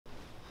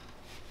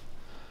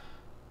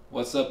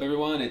What's up,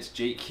 everyone? It's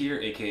Jake here,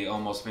 aka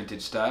Almost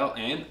Vintage Style,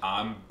 and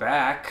I'm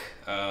back.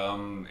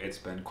 It's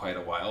been quite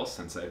a while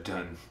since I've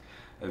done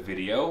a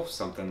video,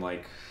 something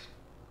like,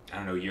 I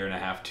don't know, year and a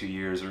half, 2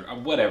 years, or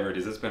whatever it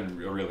is. It's been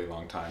a really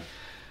long time.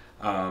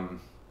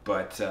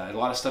 But a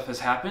lot of stuff has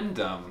happened.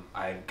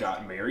 I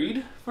got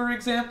married, for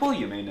example.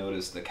 You may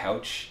notice the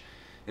couch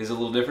is a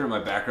little different.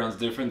 My background's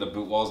different. The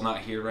boot wall's not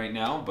here right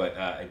now, but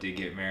I did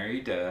get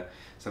married.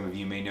 Some of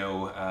you may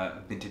know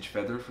Vintage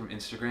Feather from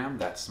Instagram.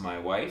 That's my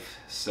wife.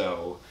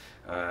 So,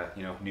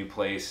 new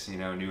place,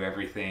 new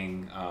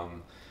everything.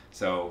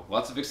 So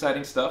lots of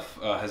exciting stuff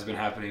has been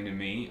happening to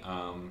me.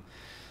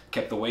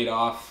 Kept the weight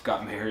off,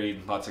 got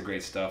married, lots of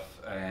great stuff,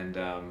 and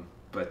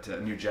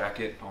but new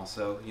jacket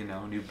also,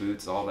 new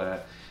boots, all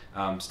that.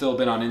 Still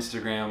been on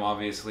Instagram,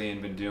 obviously,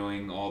 and been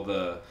doing all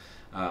the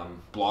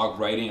blog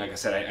writing. Like I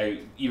said, I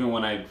even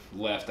when I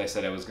left, I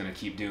said I was going to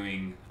keep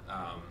doing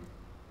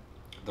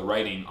the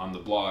writing on the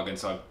blog, and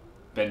so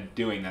I've been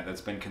doing that.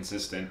 That's been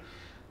consistent.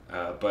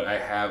 But I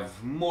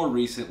have more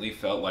recently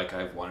felt like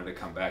I've wanted to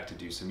come back to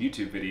do some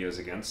YouTube videos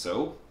again,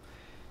 so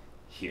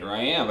here I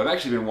am. I've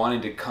actually been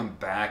wanting to come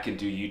back and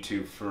do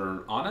YouTube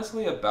for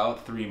honestly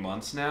about 3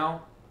 months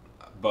now,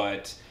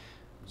 but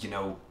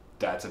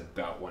that's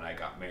about when I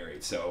got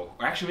married. So,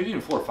 or actually maybe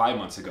even 4 or 5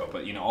 months ago,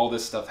 but all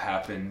this stuff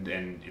happened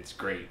and it's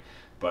great.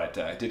 But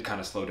it did kind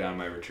of slow down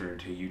my return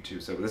to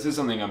YouTube. So this is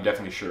something I'm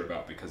definitely sure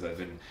about because I've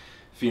been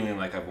feeling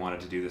like I've wanted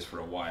to do this for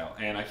a while.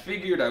 And I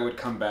figured I would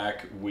come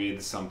back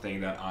with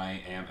something that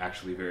I am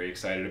actually very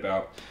excited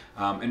about.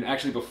 And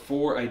actually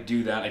before I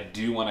do that, I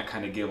do want to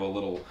kind of give a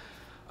little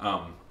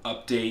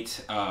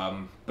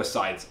update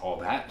besides all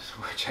that,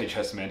 which I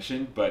just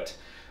mentioned, but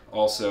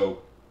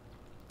also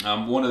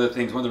one of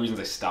the reasons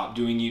I stopped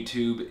doing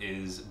YouTube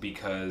is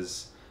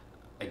because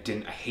I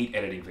hate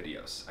editing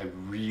videos. I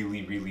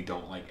really, really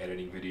don't like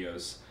editing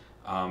videos.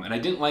 And I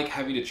didn't like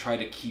having to try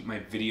to keep my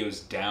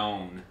videos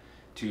down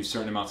to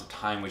certain amounts of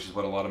time, which is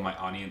what a lot of my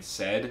audience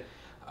said.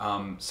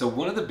 So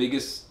one of the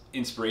biggest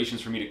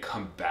inspirations for me to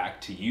come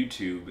back to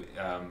YouTube,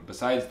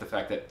 besides the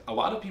fact that a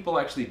lot of people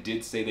actually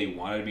did say they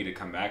wanted me to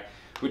come back,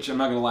 which I'm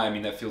not gonna lie, I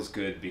mean, that feels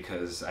good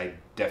because I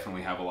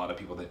definitely have a lot of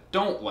people that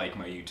don't like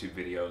my YouTube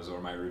videos or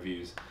my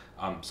reviews.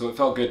 So it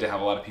felt good to have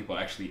a lot of people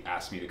actually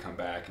ask me to come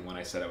back, and when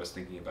I said I was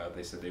thinking about it,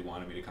 they said they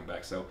wanted me to come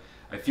back. So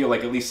I feel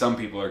like at least some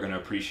people are gonna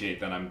appreciate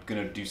that I'm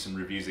gonna do some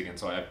reviews again,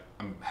 so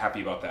I'm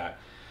happy about that.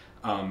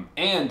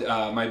 And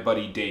my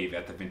buddy Dave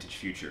at the Vintage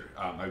Future,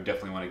 I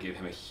definitely want to give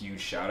him a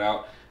huge shout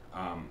out.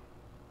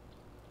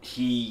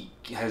 He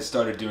has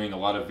started doing a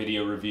lot of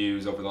video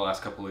reviews over the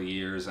last couple of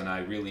years, and I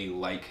really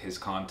like his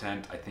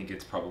content. I think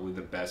it's probably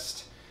the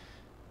best.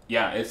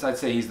 Yeah, I'd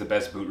say he's the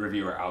best boot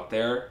reviewer out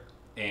there,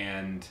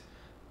 and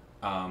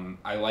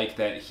I like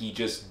that he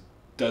just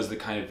does the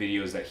kind of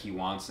videos that he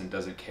wants and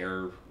doesn't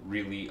care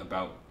really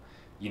about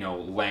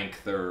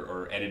length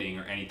or editing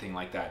or anything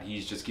like that.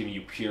 He's just giving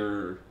you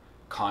pure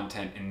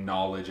content and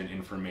knowledge and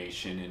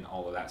information and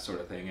all of that sort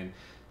of thing, and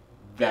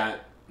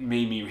that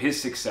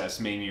his success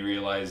made me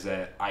realize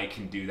that I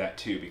can do that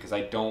too, because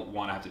I don't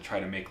want to have to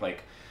try to make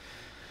like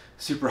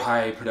super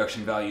high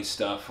production value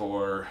stuff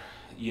or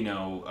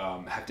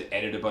have to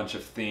edit a bunch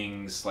of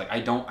things. Like I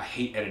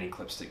hate editing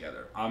clips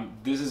together.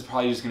 This is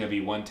probably just going to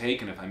be one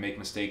take, and if I make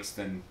mistakes,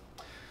 then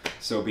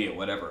so be it,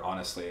 whatever,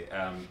 honestly,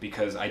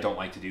 because I don't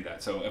like to do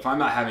that. So if I'm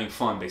not having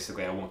fun,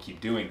 basically I won't keep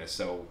doing this.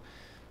 So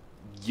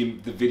the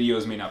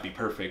videos may not be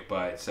perfect,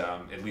 but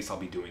at least I'll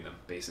be doing them,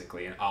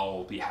 basically, and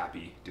I'll be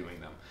happy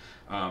doing them.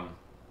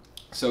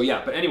 So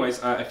yeah, but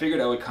anyways, I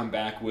figured I would come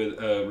back with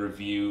a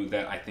review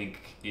that I think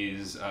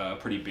is a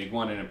pretty big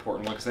one and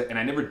important one, and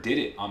I never did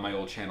it on my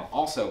old channel.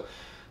 Also,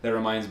 that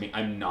reminds me,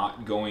 I'm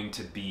not going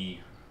to be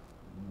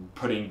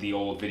putting the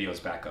old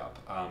videos back up.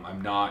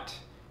 I'm not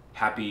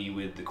happy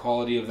with the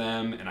quality of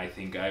them, and I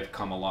think I've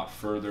come a lot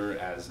further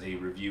as a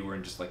reviewer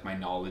and just like my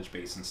knowledge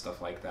base and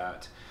stuff like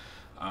that.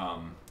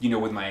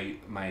 With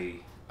my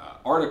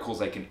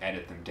articles, I can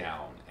edit them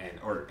down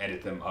or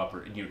edit them up,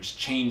 or just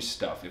change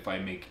stuff if I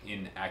make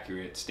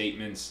inaccurate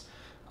statements,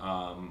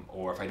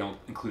 or if I don't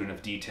include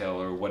enough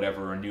detail or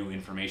whatever, or new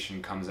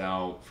information comes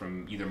out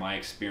from either my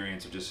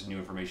experience or just new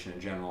information in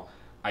general.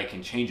 I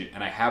can change it,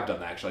 and I have done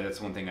that. Actually,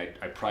 that's one thing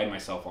I pride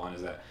myself on,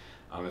 is that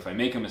if I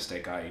make a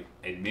mistake, I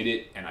admit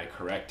it and I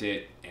correct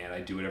it and I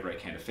do whatever I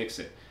can to fix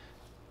it.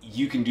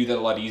 You can do that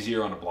a lot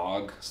easier on a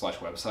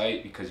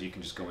blog/website because you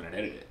can just go in and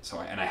edit it. So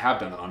I have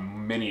done that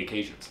on many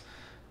occasions,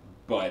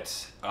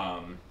 but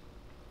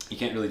you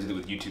can't really do that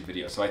with YouTube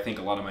videos. So I think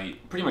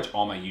pretty much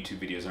all my YouTube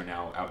videos are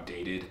now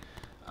outdated.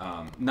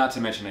 Not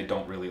to mention I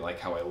don't really like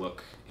how I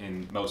look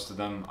in most of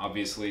them,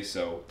 obviously,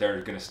 so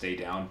they're gonna stay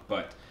down.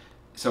 But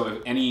so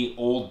if any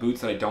old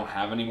boots that I don't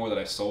have anymore that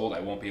I've sold, I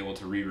won't be able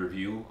to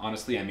re-review.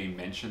 Honestly, I may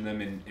mention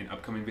them in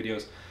upcoming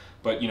videos,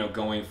 but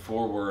going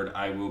forward,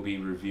 I will be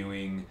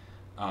reviewing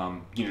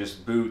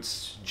just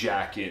boots,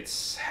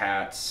 jackets,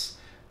 hats,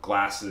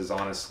 glasses,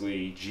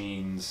 honestly,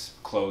 jeans,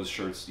 clothes,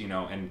 shirts,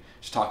 and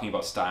just talking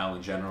about style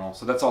in general.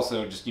 So that's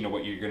also just,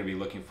 what you're going to be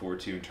looking forward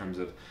to in terms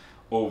of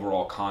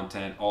overall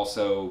content.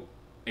 Also,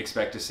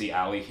 expect to see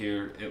Allie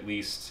here at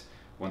least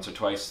once or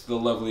twice. The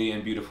lovely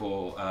and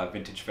beautiful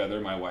Vintage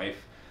Feather, my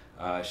wife,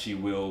 she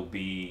will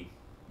be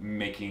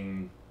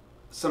making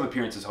some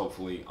appearances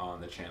hopefully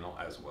on the channel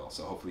as well.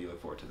 So hopefully you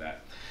look forward to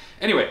that.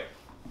 Anyway,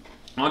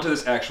 on to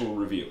this actual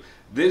review.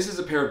 This is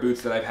a pair of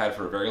boots that I've had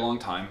for a very long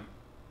time,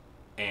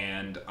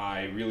 and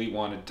I really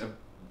wanted to.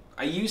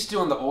 I used to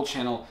on the old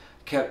channel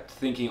kept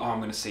thinking, oh, I'm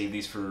going to save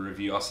these for a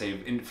review. I'll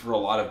save for a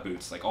lot of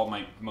boots, like all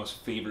my most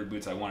favorite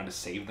boots. I wanted to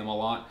save them a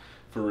lot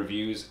for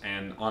reviews,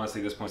 and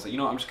honestly, at this point, it's like, you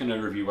know, I'm just going to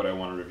review what I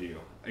want to review.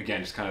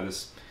 Again, just kind of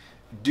this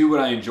do what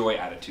I enjoy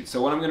attitude.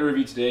 So what I'm going to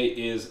review today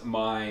is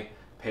my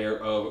pair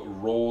of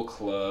Roll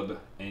Club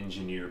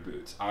Engineer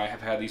boots. I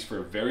have had these for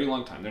a very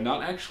long time. They're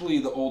not actually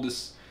the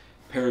oldest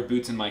pair of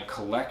boots in my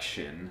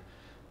collection.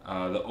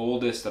 The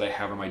oldest that I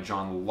have are my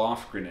John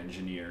Lofgren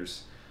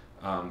Engineers,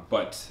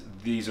 but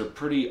these are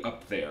pretty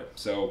up there.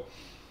 So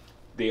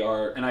they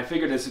are, and I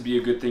figured this would be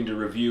a good thing to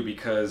review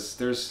because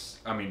there's,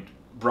 I mean,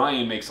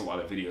 Brian makes a lot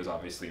of videos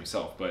obviously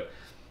himself, but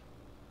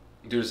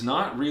there's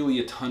not really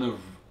a ton of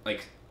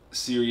like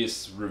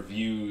serious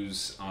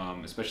reviews,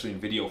 especially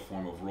in video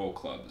form, of Roll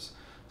Clubs.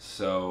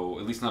 So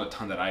at least not a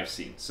ton that I've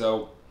seen.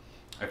 So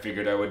I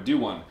figured I would do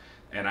one.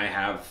 And I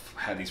have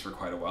had these for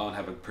quite a while and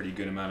have a pretty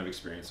good amount of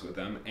experience with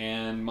them.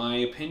 And my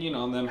opinion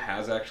on them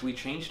has actually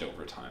changed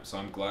over time. So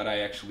I'm glad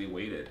I actually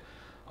waited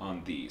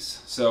on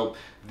these. So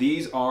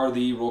these are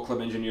the Roll Club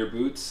Engineer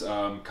boots,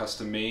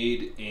 custom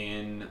made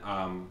in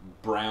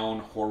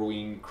brown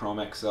Horween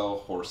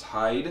Chromexcel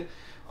Horsehide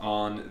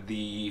on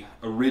the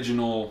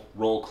original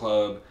Roll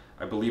Club.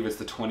 I believe it's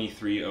the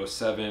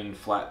 2307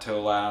 flat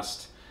toe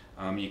last.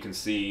 You can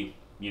see,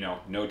 you know,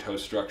 no toe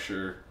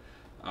structure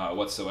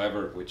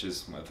whatsoever, which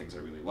is one of the things I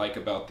really like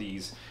about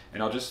these.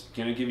 And I'll just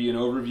kind of give you an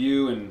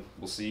overview, and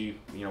we'll see,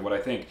 you know, what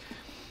I think.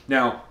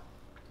 Now,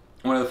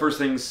 one of the first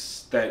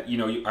things that, you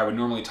know, I would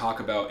normally talk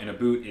about in a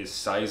boot is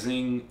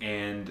sizing,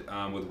 and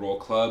with Roll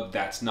Club,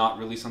 that's not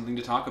really something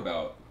to talk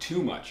about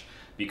too much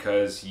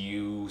because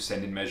you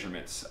send in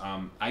measurements.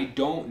 I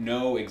don't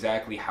know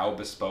exactly how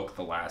bespoke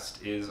the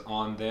last is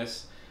on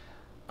this.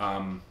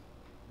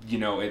 You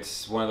know,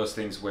 it's one of those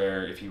things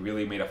where if he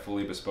really made a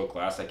fully bespoke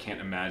last, I can't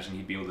imagine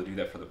he'd be able to do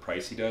that for the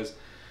price he does.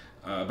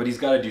 But he's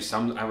got to do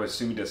some, I would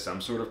assume he does some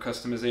sort of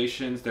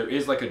customizations. There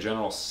is like a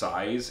general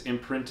size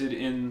imprinted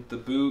in the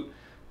boot.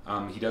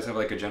 He does have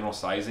like a general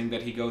sizing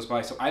that he goes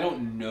by. So I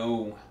don't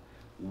know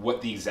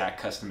what the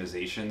exact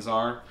customizations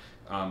are.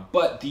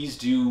 But these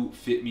do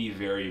fit me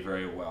very,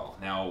 very well.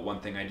 Now,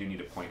 one thing I do need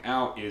to point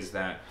out is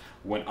that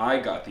when I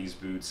got these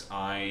boots,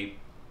 I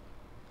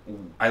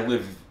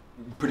live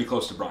pretty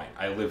close to Brian.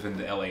 I live in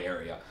the LA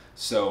area,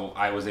 so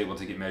I was able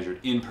to get measured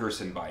in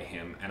person by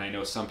him. And I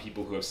know some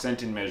people who have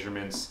sent in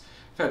measurements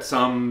have had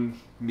some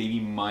maybe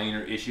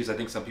minor issues. I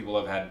think some people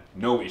have had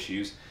no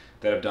issues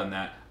that have done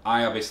that.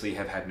 I obviously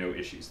have had no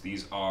issues.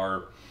 These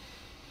are,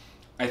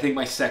 I think,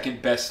 my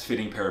second best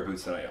fitting pair of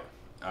boots that I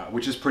own,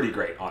 which is pretty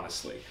great,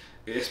 honestly,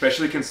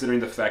 especially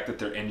considering the fact that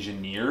they're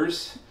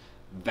engineers.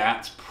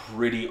 That's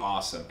pretty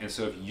awesome. And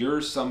so if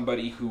you're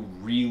somebody who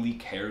really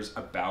cares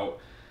about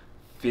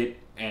fit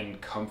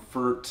and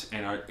comfort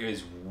and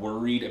is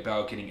worried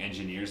about getting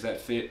engineers that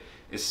fit,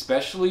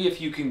 especially if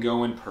you can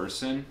go in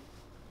person,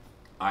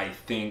 I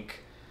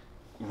think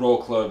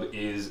Roll Club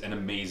is an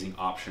amazing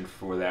option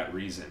for that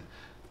reason.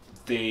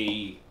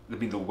 I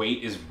mean, the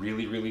wait is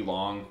really, really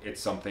long. It's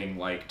something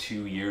like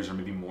 2 years or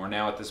maybe more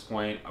now at this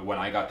point. When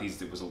I got these,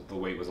 the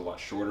wait was a lot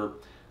shorter,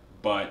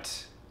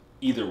 but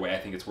either way, I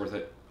think it's worth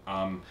it.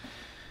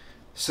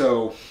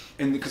 So,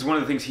 and because one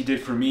of the things he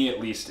did for me at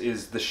least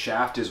is the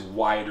shaft is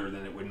wider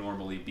than it would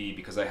normally be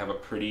because I have a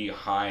pretty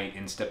high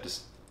instep,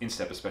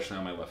 especially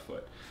on my left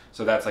foot.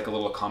 So that's like a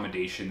little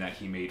accommodation that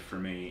he made for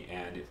me,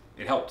 and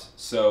it helped.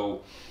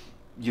 So,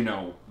 you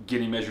know,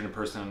 getting measured in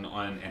person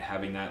and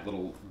having that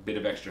little bit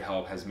of extra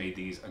help has made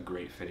these a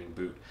great fitting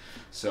boot.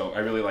 So I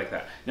really like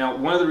that. Now,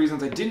 one of the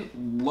reasons I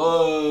didn't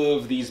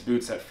love these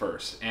boots at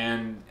first,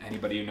 and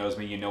anybody who knows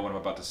me, you know what I'm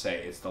about to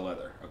say, it's the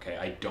leather. Okay,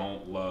 I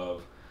don't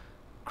love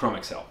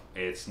Chromexcel.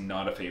 It's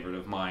not a favorite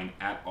of mine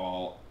at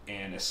all,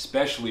 and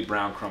especially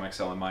brown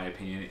Chromexcel, in my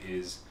opinion,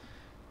 is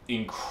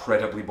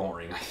incredibly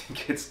boring. I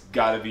think it's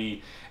got to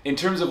be, in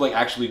terms of like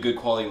actually good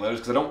quality leathers,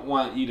 because I don't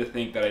want you to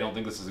think that I don't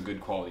think this is a good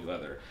quality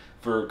leather.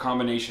 For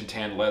combination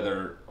tan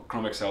leather,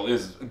 Chromexcel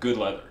is good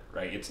leather,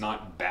 right? It's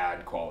not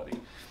bad quality.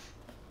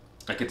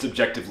 Like, it's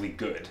objectively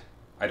good.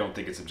 I don't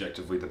think it's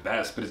objectively the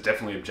best, but it's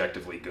definitely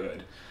objectively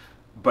good.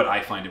 But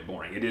I find it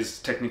boring. It is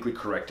technically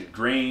corrected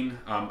grain.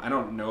 I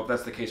don't know if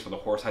that's the case for the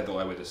Horsehide, though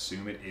I would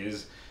assume it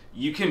is.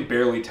 You can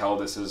barely tell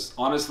this is,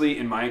 honestly,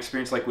 in my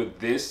experience, like with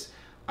this,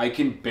 I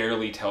can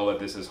barely tell that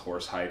this is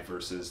Horsehide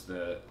versus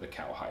the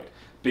cowhide.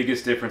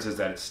 Biggest difference is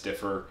that it's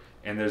stiffer,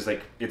 and there's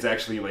like, it's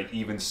actually like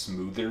even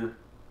smoother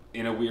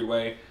in a weird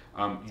way.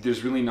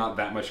 There's really not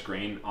that much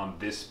grain on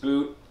this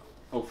boot.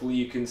 Hopefully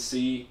you can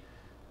see,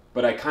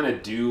 but I kind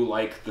of do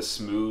like the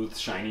smooth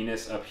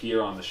shininess up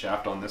here on the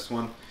shaft on this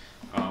one.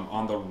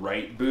 On the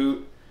right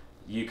boot,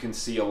 you can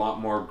see a lot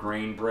more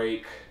grain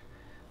break,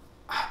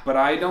 but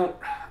I don't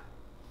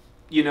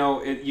you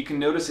know, you can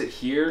notice it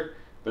here,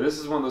 but this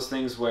is one of those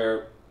things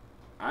where,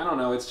 I don't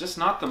know, it's just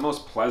not the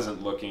most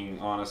pleasant looking,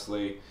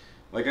 honestly.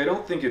 Like, I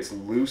don't think it's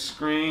loose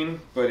grain,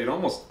 but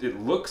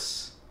it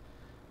looks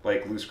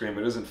like loose grain,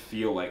 but it doesn't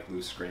feel like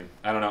loose grain.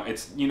 I don't know,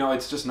 it's, you know,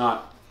 it's just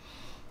not,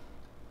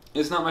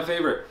 it's not my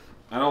favorite.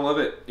 I don't love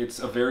it. It's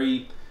a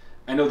very,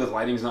 I know the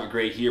lighting's not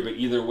great here, but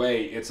either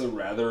way, it's a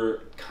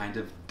rather kind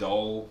of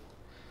dull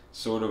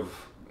sort of,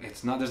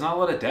 it's not, there's not a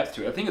lot of depth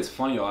to it. I think it's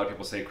funny a lot of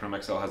people say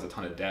Chromexcel has a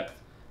ton of depth.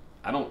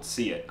 I don't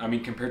see it. I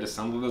mean, compared to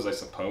some leathers, I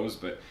suppose,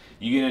 but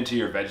you get into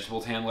your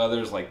vegetable tan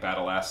leathers like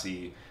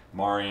Badalassi,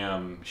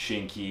 Mariam,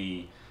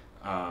 Shinky,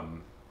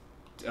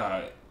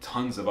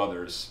 tons of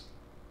others,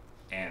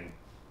 and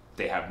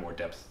they have more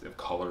depth of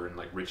color and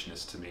like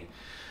richness to me.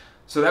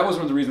 So that was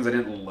one of the reasons I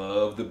didn't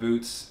love the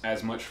boots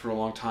as much for a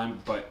long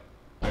time, but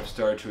I've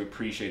started to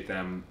appreciate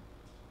them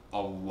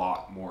a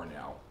lot more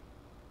now.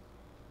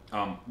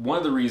 One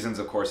of the reasons,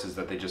 of course, is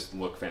that they just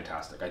look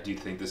fantastic. I do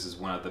think this is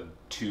one of the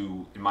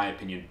two, in my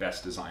opinion,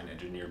 best designed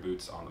engineer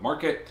boots on the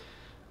market.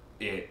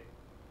 It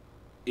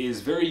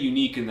is very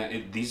unique in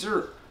that these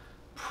are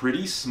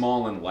pretty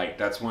small and light.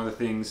 That's one of the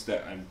things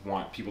that I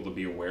want people to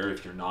be aware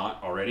if you're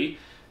not already.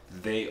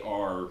 They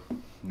are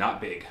not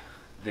big.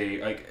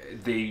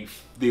 They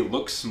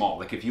look small.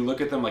 Like if you look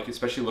at them, like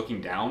especially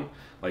looking down,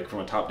 like from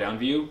a top-down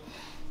view,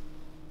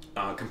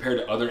 compared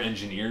to other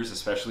engineers,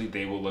 especially,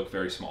 they will look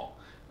very small.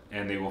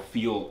 And they will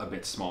feel a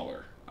bit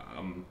smaller.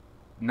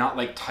 Not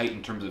like tight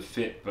in terms of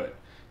fit, but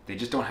they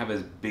just don't have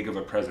as big of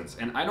a presence.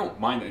 And I don't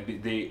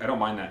mind that. I don't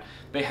mind that.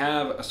 They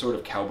have a sort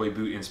of cowboy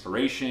boot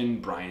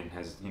inspiration. Brian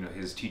has, you know,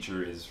 his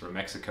teacher is from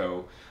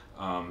Mexico,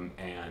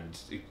 and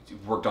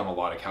worked on a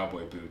lot of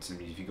cowboy boots.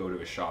 And if you go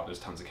to a shop, there's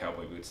tons of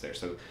cowboy boots there.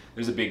 So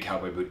there's a big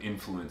cowboy boot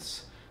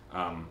influence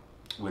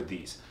with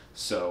these.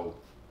 So,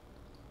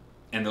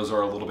 and those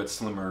are a little bit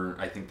slimmer,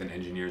 I think, than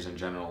engineers in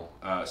general.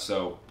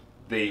 So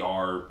they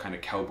are kind of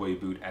cowboy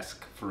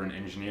boot-esque for an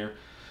engineer.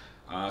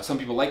 Some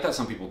people like that,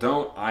 some people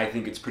don't. I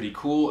think it's pretty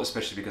cool,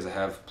 especially because I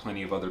have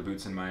plenty of other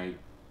boots in my,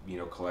 you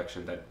know,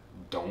 collection that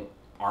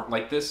aren't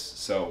like this.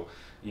 So,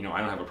 you know, I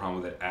don't have a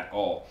problem with it at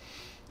all.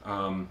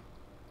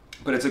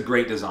 But it's a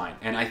great design.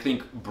 And I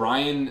think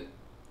Brian,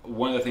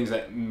 one of the things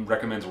that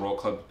recommends Royal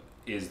Club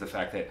is the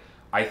fact that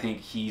I think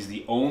he's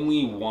the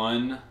only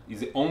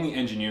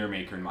engineer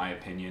maker, in my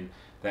opinion,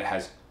 that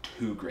has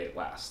two great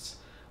lasts.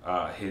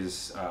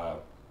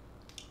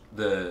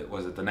 The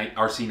RC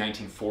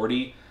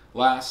 1940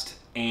 last,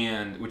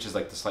 and which is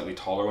like the slightly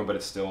taller one, but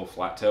it's still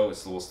flat toe.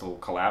 It will still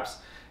collapse,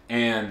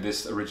 and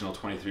this original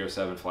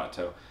 2307 flat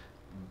toe.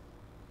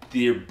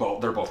 They're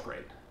both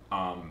great.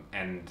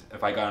 And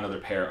if I got another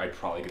pair, I'd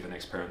probably get the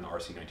next pair in the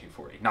RC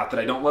 1940. Not that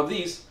I don't love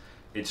these.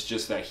 It's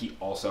just that he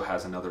also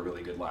has another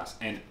really good last.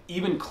 And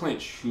even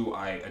Clinch, who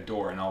I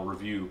adore, and I'll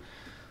review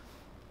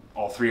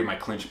all three of my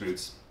Clinch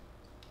boots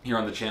here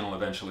on the channel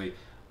eventually.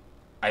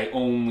 I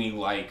only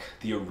like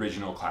the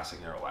original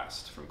classic narrow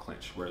last from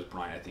Clinch, whereas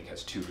Brian, I think,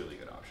 has two really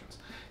good options.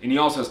 And he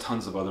also has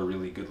tons of other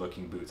really good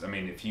looking boots. I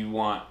mean, if you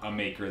want a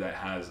maker that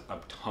has a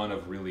ton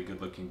of really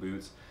good looking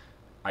boots,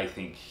 I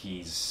think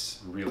he's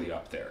really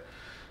up there.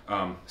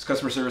 His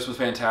customer service was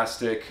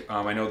fantastic.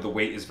 I know the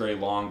wait is very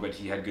long, but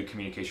he had good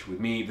communication with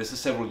me. This is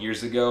several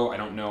years ago. I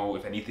don't know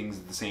if anything's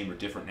the same or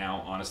different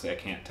now. Honestly, I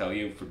can't tell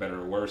you, for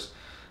better or worse.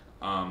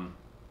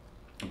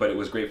 But it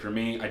was great for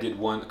me. I did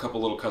a couple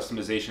little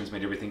customizations,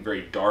 made everything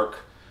very dark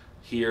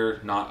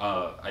here.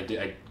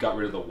 I got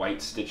rid of the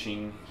white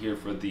stitching here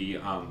for the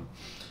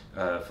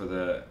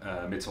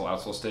midsole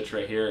outsole stitch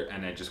right here,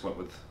 and I just went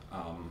with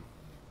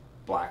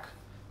black,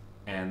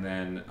 and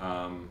then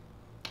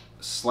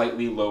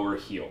slightly lower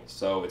heel.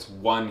 So it's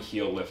one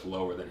heel lift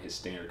lower than his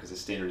standard, because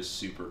his standard is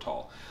super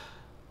tall.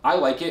 I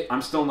like it.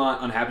 I'm still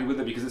not unhappy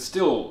with it because it's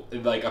still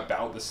like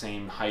about the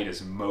same height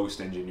as most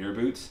engineer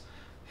boots.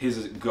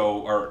 His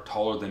are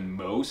taller than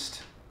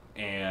most,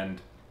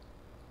 and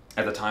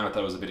at the time I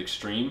thought it was a bit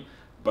extreme,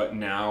 but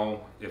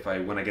now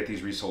when I get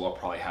these resold, I'll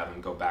probably have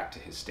him go back to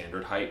his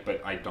standard height, but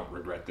I don't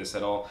regret this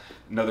at all.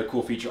 Another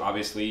cool feature,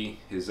 obviously,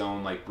 his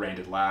own like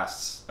branded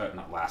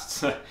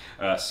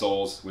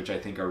soles, which I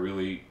think are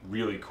really,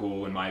 really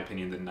cool, in my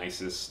opinion, the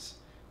nicest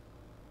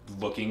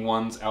looking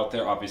ones out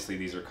there. Obviously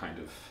these are kind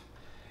of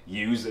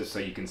used, so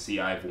you can see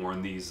I've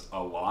worn these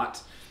a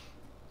lot.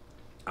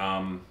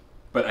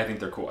 But I think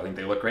they're cool. I think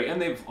they look great, and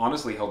they've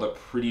honestly held up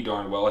pretty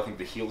darn well. I think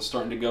the heel is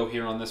starting to go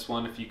here on this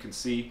one, if you can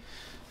see,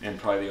 and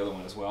probably the other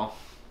one as well.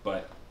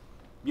 But,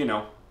 you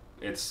know,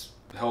 it's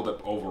held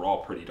up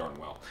overall pretty darn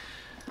well.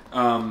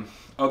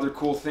 Other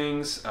cool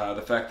things,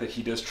 the fact that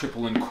he does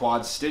triple and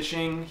quad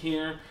stitching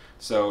here.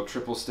 So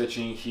triple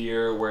stitching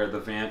here where the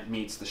vamp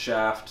meets the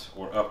shaft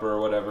or upper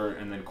or whatever,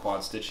 and then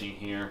quad stitching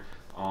here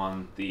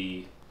on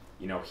the,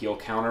 you know, heel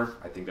counter.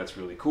 I think that's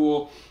really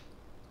cool.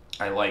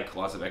 I like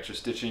lots of extra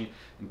stitching.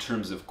 In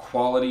terms of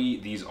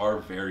quality, these are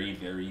very,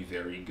 very,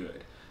 very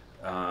good.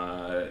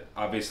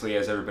 Obviously,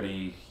 as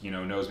everybody, you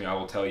know, knows me, I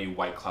will tell you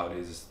White Cloud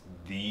is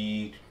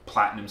the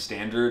platinum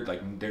standard.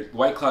 Like,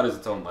 White Cloud is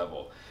its own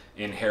level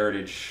in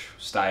heritage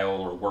style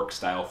or work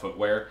style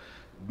footwear.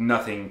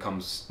 nothing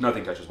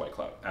touches White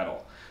Cloud at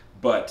all.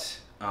 But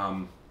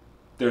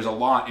there's a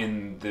lot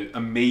in the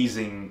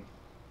amazing,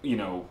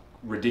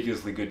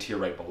 ridiculously good tier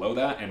right below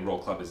that, and Roll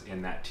Club is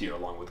in that tier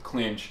along with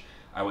Clinch.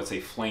 I would say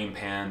Flame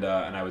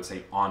Panda, and I would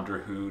say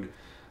Onderhood.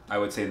 I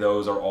would say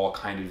those are all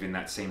kind of in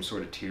that same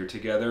sort of tier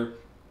together.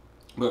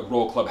 But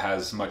Roll Club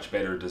has much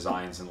better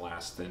designs and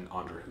last than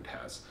Onderhood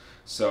has.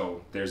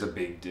 So there's a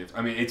big diff.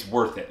 I mean, it's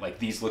worth it. Like,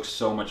 these look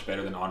so much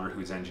better than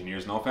Onderhood's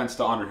engineers. No offense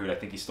to Onderhood, I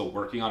think he's still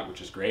working on it,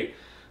 which is great.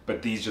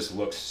 But these just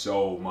look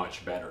so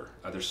much better.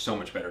 There's so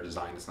much better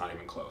design, it's not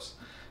even close.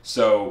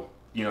 So,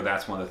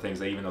 that's one of the things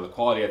that, even though the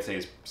quality I'd say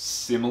is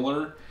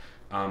similar,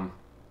 and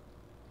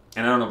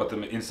I don't know about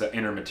the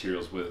inner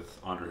materials with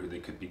Onderhood. They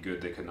could be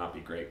good, they could not be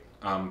great.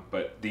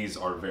 But these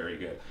are very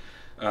good.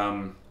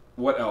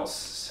 What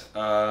else?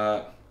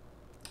 I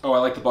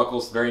like the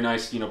buckles. Very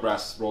nice,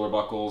 brass roller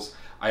buckles.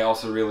 I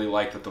also really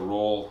like that the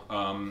roll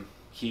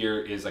here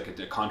is like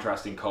a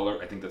contrasting color.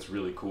 I think that's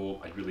really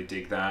cool. I really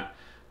dig that.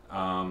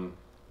 And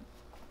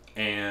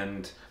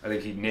I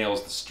think he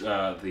nails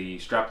the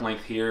strap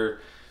length here.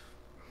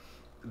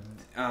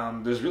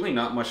 There's really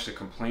not much to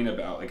complain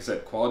about. Like I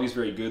said, quality is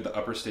very good. The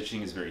upper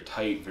stitching is very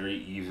tight,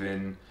 very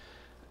even.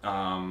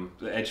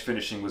 The edge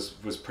finishing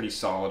was pretty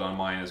solid on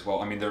mine as well.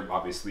 I mean, they're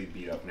obviously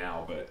beat up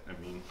now, but I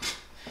mean,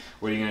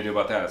 what are you gonna do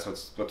about that? That's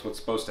what's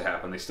supposed to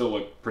happen. They still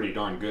look pretty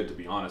darn good, to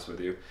be honest with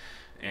you.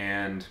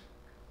 And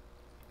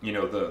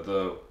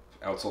the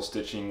outsole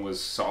stitching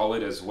was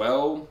solid as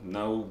well.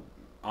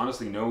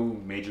 Honestly, no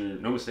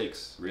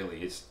mistakes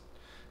really. It's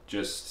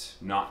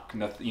just not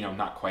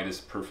quite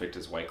as perfect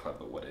as White Club,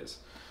 but what is.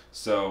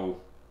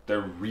 So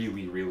they're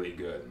really, really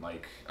good.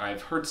 Like,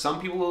 I've heard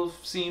some people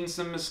have seen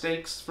some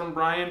mistakes from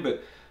Brian,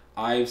 but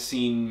I've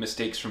seen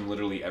mistakes from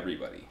literally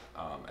everybody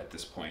at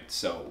this point.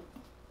 So,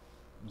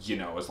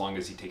 as long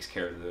as he takes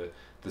care of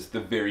the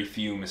very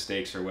few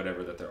mistakes or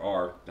whatever that there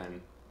are,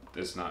 then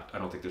I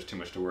don't think there's too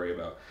much to worry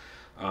about.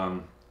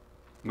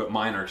 But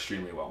mine are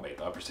extremely well made.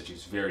 The upper stitching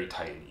is very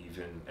tight and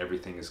even.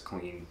 Everything is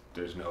clean.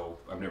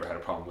 I've never had a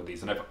problem with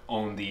these, and I've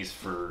owned these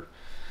for,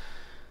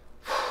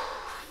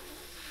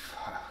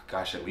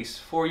 gosh, at least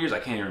 4 years. I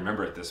can't even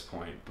remember at this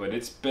point, but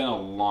it's been a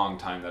long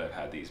time that I've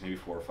had these, maybe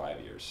 4 or 5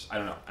 years. I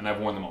don't know, and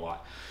I've worn them a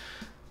lot.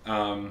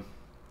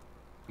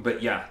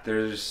 But yeah,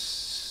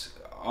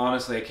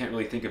 honestly, I can't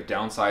really think of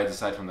downsides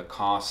aside from the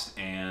cost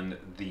and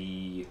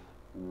the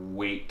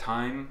wait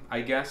time,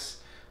 I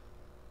guess.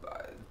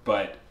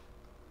 But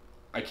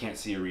I can't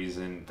see a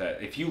reason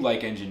that if you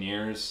like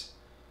engineers,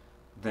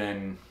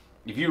 then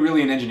if you're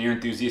really an engineer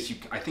enthusiast,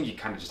 I think you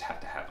kind of just have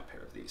to have a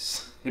pair of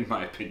these, in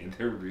my opinion.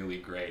 They're really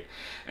great.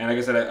 And like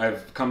I said,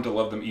 I've come to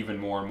love them even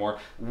more and more.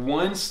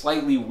 One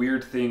slightly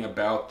weird thing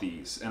about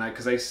these, and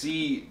because I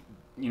see,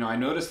 I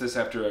noticed this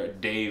after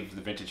Dave,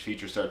 the Vintage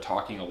Feature, started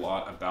talking a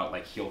lot about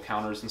like heel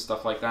counters and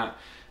stuff like that,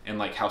 and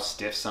like how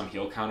stiff some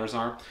heel counters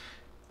are.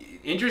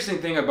 Interesting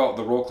thing about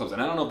the Roll Clubs,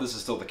 and I don't know if this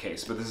is still the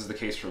case, but this is the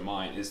case for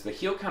mine, is the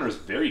heel counter is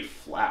very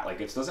flat. Like,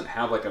 it doesn't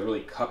have like a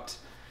really cupped,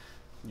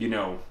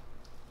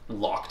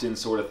 locked in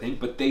sort of thing,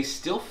 but they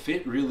still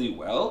fit really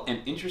well, and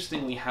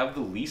interestingly have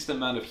the least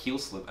amount of heel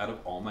slip out of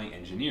all my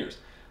engineers,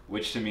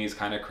 which to me is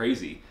kind of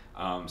crazy.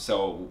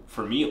 So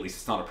for me at least,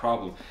 it's not a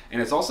problem. And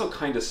it's also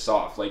kind of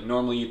soft. Like,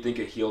 normally you'd think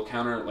a heel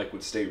counter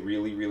would stay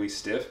really, really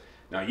stiff.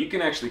 Now you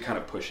can actually kind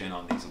of push in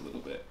on these a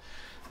little bit.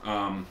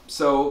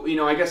 So,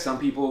 I guess some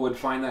people would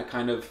find that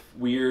kind of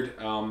weird.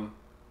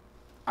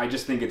 I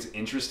just think it's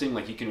interesting.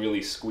 Like, you can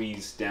really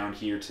squeeze down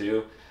here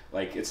too.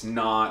 Like, it's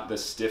not the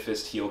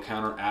stiffest heel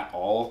counter at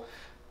all.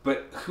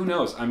 But who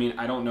knows? I mean,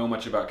 I don't know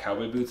much about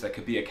cowboy boots. That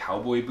could be a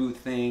cowboy boot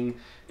thing.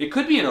 It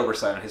could be an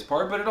oversight on his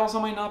part, but it also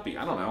might not be.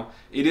 I don't know.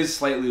 It is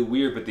slightly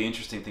weird, but the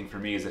interesting thing for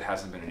me is it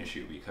hasn't been an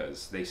issue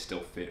because they still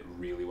fit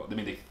really well. I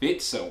mean, they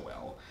fit so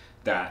well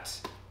that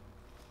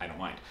I don't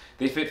mind.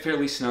 They fit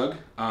fairly snug,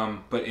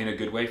 but in a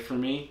good way for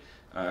me.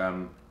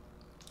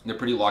 They're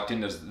pretty locked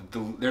in.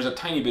 There's a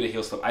tiny bit of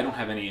heel slip. I don't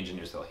have any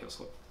engineers that'll heel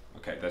slip.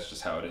 Okay, that's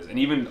just how it is. And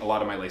even a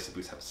lot of my lace-up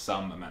boots have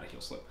some amount of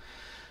heel slip.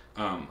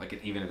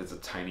 Even if it's a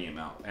tiny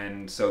amount.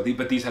 And so,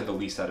 but these have the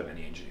least out of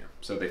any engineer.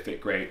 So they fit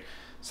great.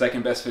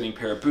 Second best fitting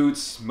pair of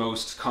boots,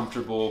 most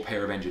comfortable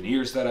pair of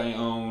engineers that I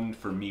own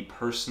for me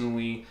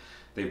personally.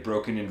 They've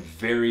broken in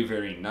very,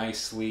 very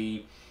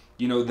nicely.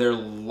 They're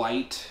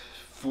light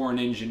for an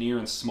engineer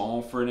and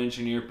small for an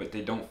engineer, but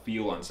they don't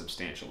feel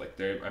unsubstantial. Like,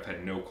 I've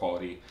had no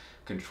quality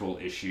control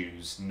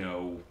issues,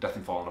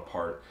 nothing falling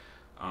apart.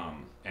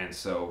 And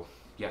so,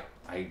 yeah,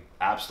 I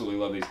absolutely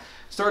love these.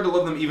 Started to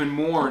love them even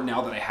more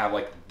now that I have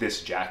like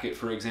this jacket,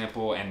 for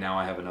example, and now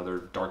I have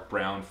another dark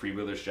brown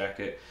Freewheelers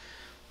jacket.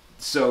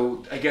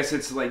 So I guess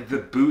it's like the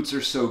boots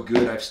are so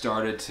good, I've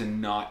started to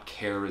not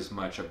care as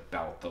much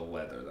about the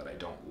leather that I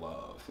don't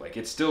love. Like,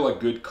 it's still a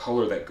good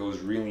color that goes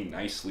really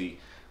nicely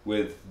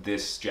with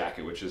this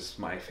jacket, which is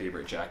my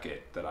favorite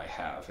jacket that I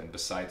have. And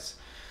besides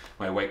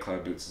my White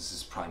Cloud boots, this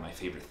is probably my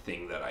favorite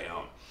thing that I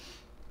own.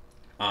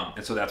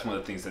 And so that's one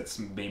of the things that's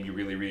made me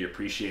really, really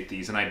appreciate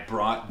these. And I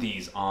brought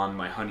these on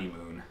my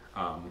honeymoon.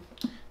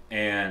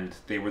 and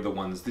they were the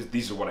ones,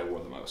 these are what I wore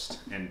the most,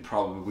 and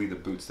probably the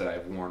boots that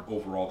I've worn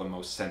overall the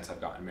most since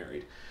I've gotten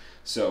married.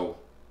 So,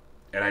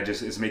 and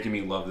it's making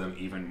me love them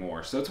even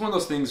more. So it's one of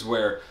those things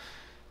where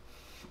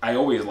I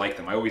always liked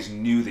them. I always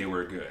knew they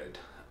were good.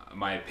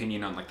 My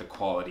opinion on like the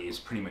quality has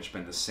pretty much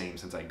been the same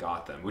since I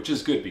got them, which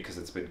is good because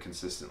it's been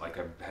consistent. Like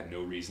I've had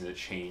no reason to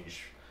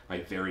change my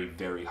very,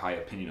 very high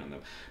opinion on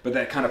them. But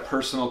that kind of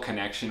personal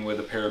connection with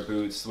a pair of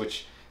boots,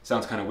 which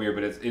sounds kind of weird,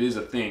 but it is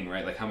a thing,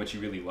 right? Like how much you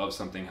really love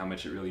something, how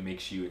much it really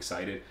makes you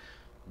excited.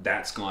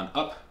 That's gone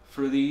up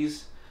for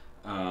these.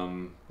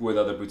 With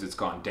other boots, it's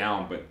gone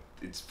down, but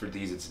for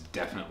these, it's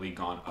definitely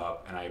gone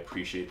up, and I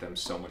appreciate them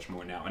so much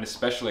more now. And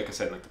especially, like I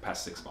said, like the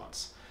past 6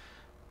 months.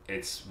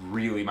 It's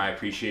really, my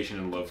appreciation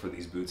and love for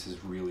these boots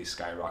has really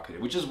skyrocketed,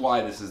 which is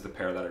why this is the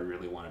pair that I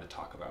really wanted to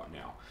talk about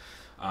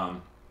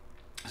now.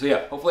 So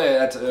yeah, hopefully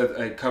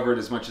I covered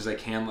as much as I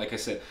can, like I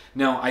said.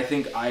 Now, I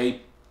think I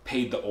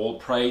paid the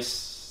old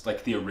price,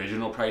 like the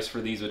original price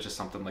for these, which is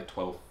something like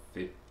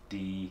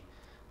 $12.50,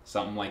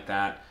 something like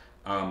that.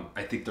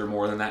 I think they're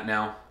more than that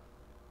now.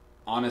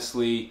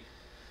 Honestly,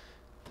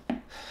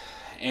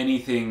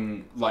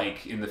 anything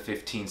like in the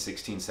 $15,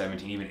 $16,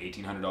 $17, even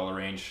 $1,800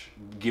 range,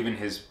 given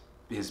his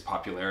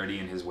popularity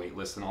and his wait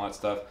list and all that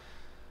stuff,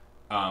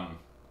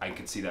 I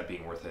could see that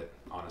being worth it,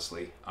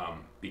 honestly,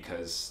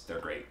 because they're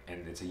great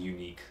and it's a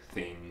unique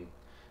thing.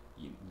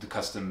 The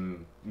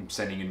custom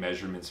sending in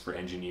measurements for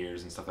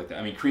engineers and stuff like that.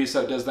 I mean,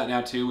 creosote does that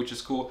now too, which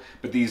is cool,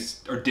 but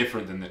these are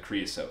different than the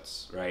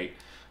creosotes, right?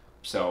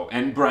 So,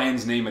 and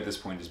Brian's name at this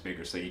point is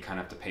bigger, so you kind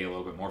of have to pay a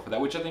little bit more for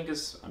that, which I think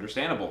is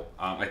understandable.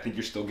 I think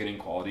you're still getting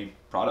quality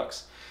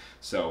products.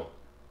 So,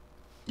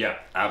 yeah,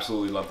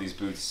 absolutely love these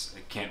boots.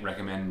 I can't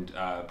recommend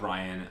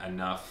Brian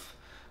enough.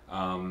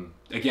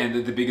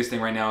 Again, the biggest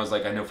thing right now is,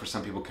 like, I know for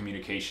some people,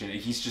 communication.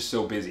 He's just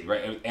so busy,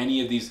 right?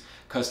 Any of these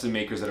custom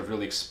makers that have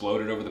really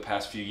exploded over the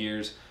past few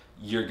years,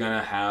 you're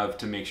gonna have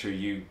to make sure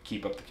you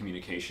keep up the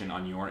communication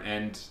on your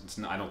end.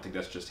 I don't think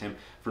that's just him.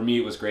 For me,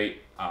 it was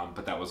great,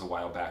 but that was a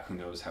while back. Who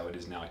knows how it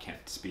is now? I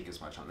can't speak as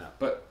much on that,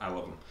 but I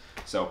love them.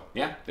 So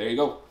yeah, there you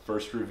go.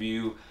 First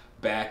review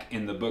back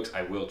in the books.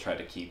 I will try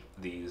to keep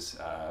these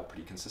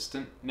pretty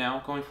consistent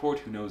now going forward.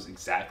 Who knows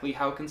exactly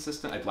how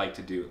consistent? I'd like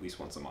to do at least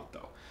once a month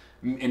though,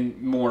 and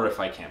more if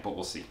I can, but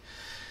we'll see.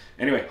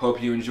 Anyway,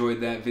 hope you enjoyed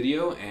that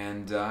video,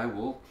 and I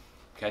will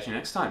catch you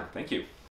next time. Thank you.